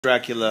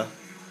Dracula?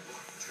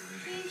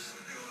 He's,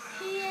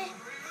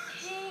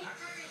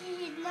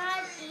 he's not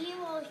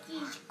evil,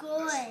 he's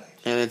good.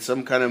 And it's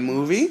some kind of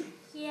movie?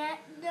 Yeah,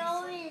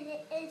 no,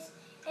 it's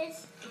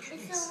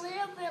a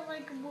little bit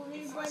like a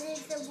movie, but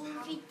it's a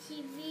movie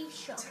TV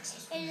show.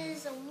 It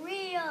is a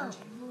real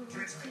movie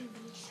TV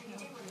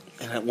show.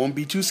 And it won't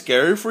be too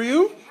scary for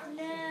you?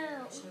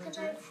 No, because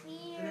I'm 3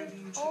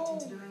 years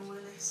old.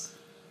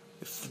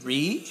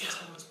 3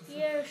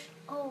 Years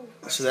old.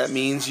 So that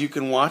means you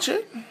can watch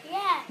it?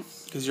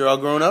 Yes. Because you're all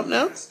grown up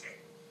now?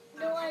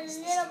 No, I'm a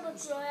little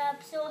bit grown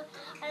up, so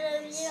I'm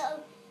a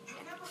little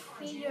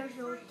 3 years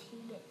old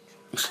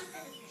teenager.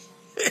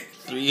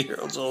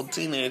 3-year-old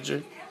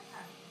teenager.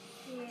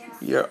 Yeah.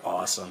 You're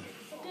awesome.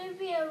 I'm going to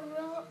be a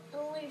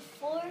only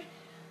 4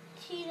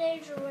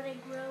 teenager when I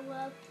grow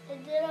up,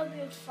 and then I'll be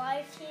a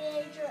 5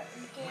 teenager,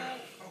 and then...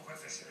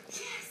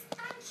 Yes,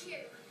 thank you.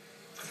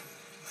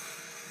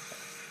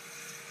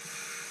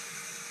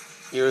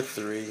 You're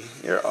 3.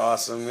 You're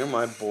awesome. You're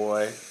my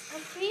boy. I'm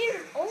 3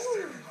 years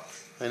old.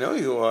 I know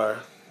you are.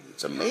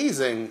 It's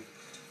amazing.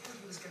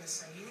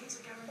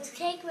 Let's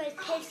take my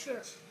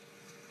picture.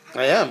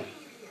 I am.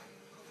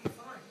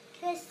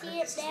 Can I see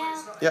it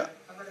now? Yeah.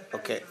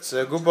 Okay,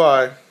 so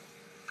goodbye.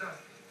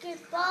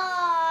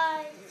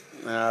 Goodbye.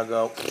 Now I'll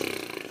go.